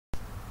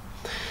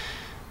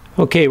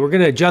Okay, we're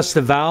going to adjust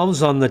the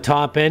valves on the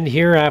top end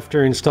here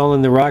after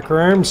installing the rocker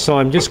arms. So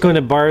I'm just going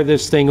to bar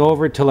this thing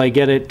over till I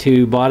get it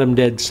to bottom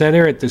dead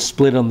center at the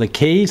split on the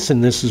case,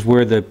 and this is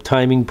where the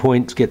timing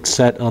points get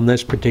set on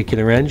this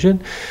particular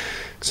engine.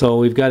 So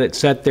we've got it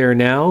set there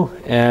now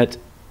at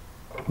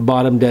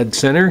bottom dead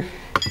center.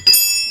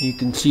 You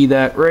can see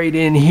that right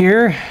in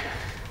here,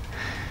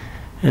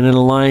 and it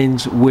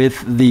aligns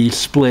with the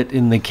split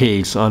in the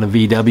case on a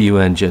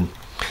VW engine.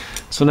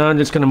 So now I'm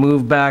just going to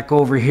move back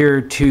over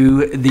here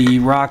to the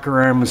rocker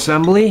arm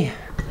assembly,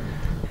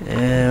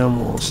 and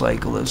we'll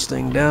cycle this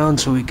thing down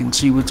so we can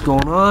see what's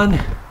going on.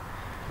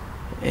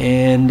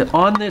 And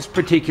on this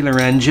particular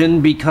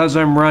engine, because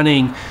I'm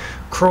running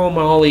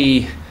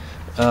chromoly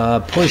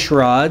push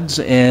rods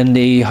and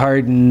a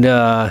hardened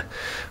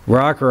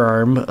rocker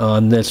arm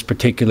on this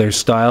particular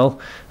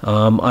style,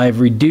 I've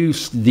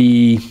reduced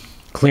the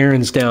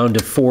clearance down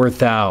to 4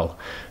 thou.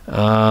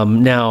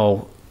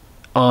 Now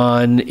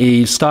on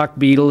a stock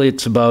Beetle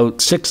it's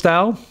about 6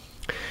 thou,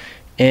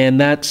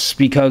 and that's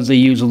because they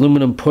use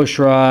aluminum push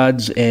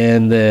rods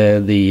and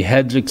the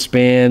heads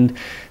expand,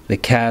 the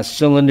cast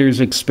cylinders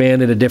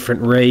expand at a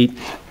different rate,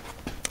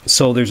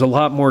 so there's a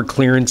lot more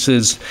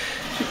clearances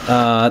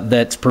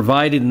that's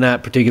provided in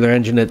that particular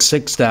engine at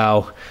 6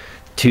 thou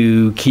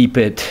to keep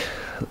it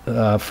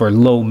for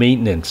low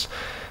maintenance.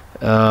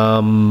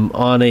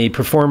 On a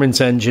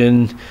performance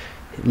engine,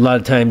 a lot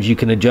of times you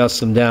can adjust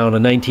them down. A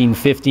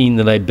 1915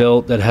 that I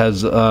built that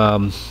has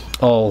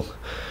all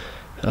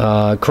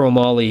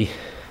chromoly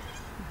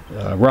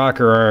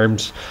rocker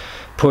arms,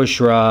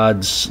 push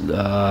rods,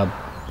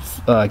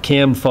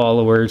 cam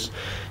followers,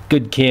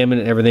 good cam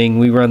and everything,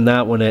 we run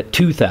that one at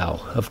 2 thou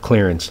of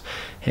clearance.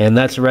 And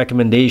that's a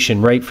recommendation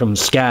right from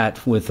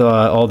SCAT with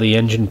all the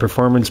engine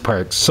performance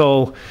parts.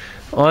 So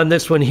on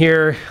this one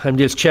here, I'm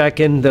just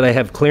checking that I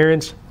have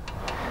clearance.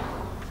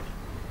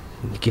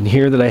 You can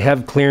hear that I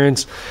have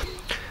clearance.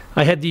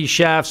 I had these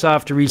shafts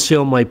off to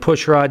reseal my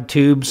push rod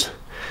tubes,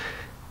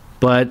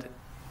 but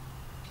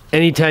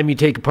anytime you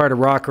take apart a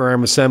rocker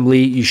arm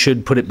assembly, you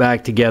should put it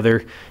back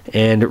together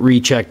and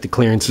recheck the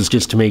clearances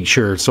just to make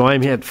sure. So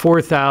I'm at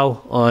 4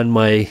 thou on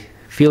my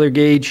feeler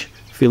gauge,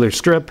 feeler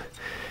strip,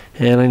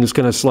 and I'm just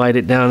going to slide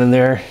it down in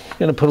there. I'm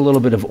going to put a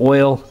little bit of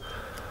oil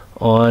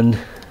on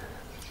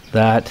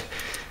that,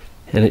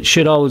 and it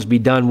should always be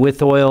done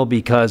with oil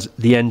because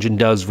the engine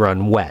does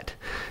run wet.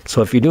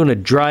 So if you're doing a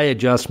dry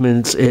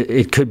adjustment,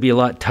 it could be a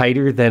lot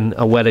tighter than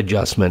a wet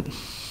adjustment.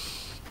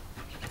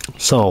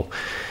 So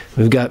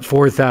we've got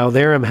 4 thou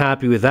there. I'm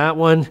happy with that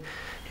one.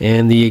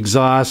 And the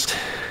exhaust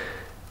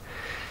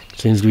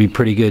seems to be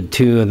pretty good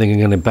too. I think I'm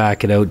going to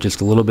back it out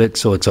just a little bit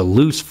so it's a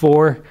loose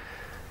 4,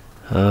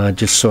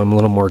 just so I'm a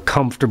little more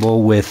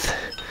comfortable with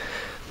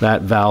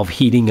that valve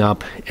heating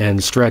up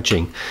and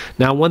stretching.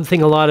 Now, one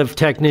thing a lot of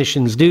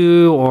technicians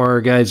do,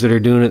 or guys that are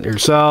doing it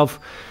themselves,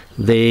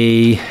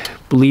 they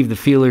leave the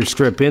feeler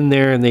strip in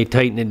there and they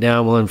tighten it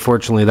down. Well,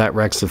 unfortunately that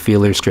wrecks the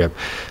feeler strip.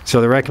 So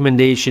the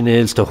recommendation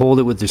is to hold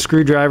it with the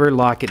screwdriver,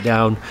 lock it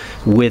down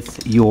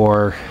with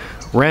your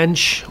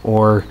wrench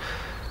or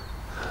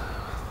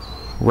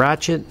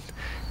ratchet,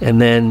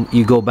 and then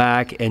you go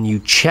back and you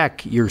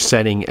check your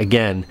setting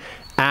again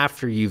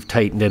after you've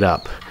tightened it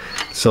up.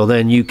 So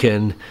then you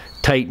can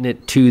tighten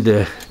it to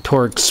the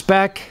torque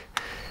spec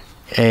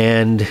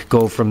and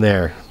go from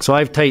there. So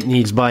I've tightened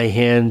these by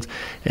hand,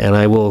 and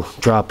I will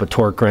drop a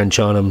torque wrench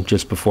on them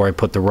just before I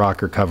put the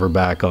rocker cover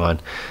back on.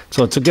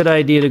 So it's a good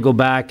idea to go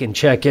back and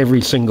check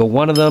every single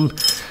one of them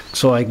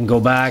so I can go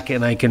back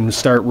and I can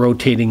start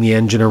rotating the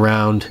engine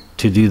around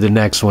to do the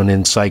next one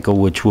in cycle,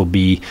 which will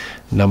be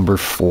number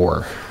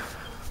 4.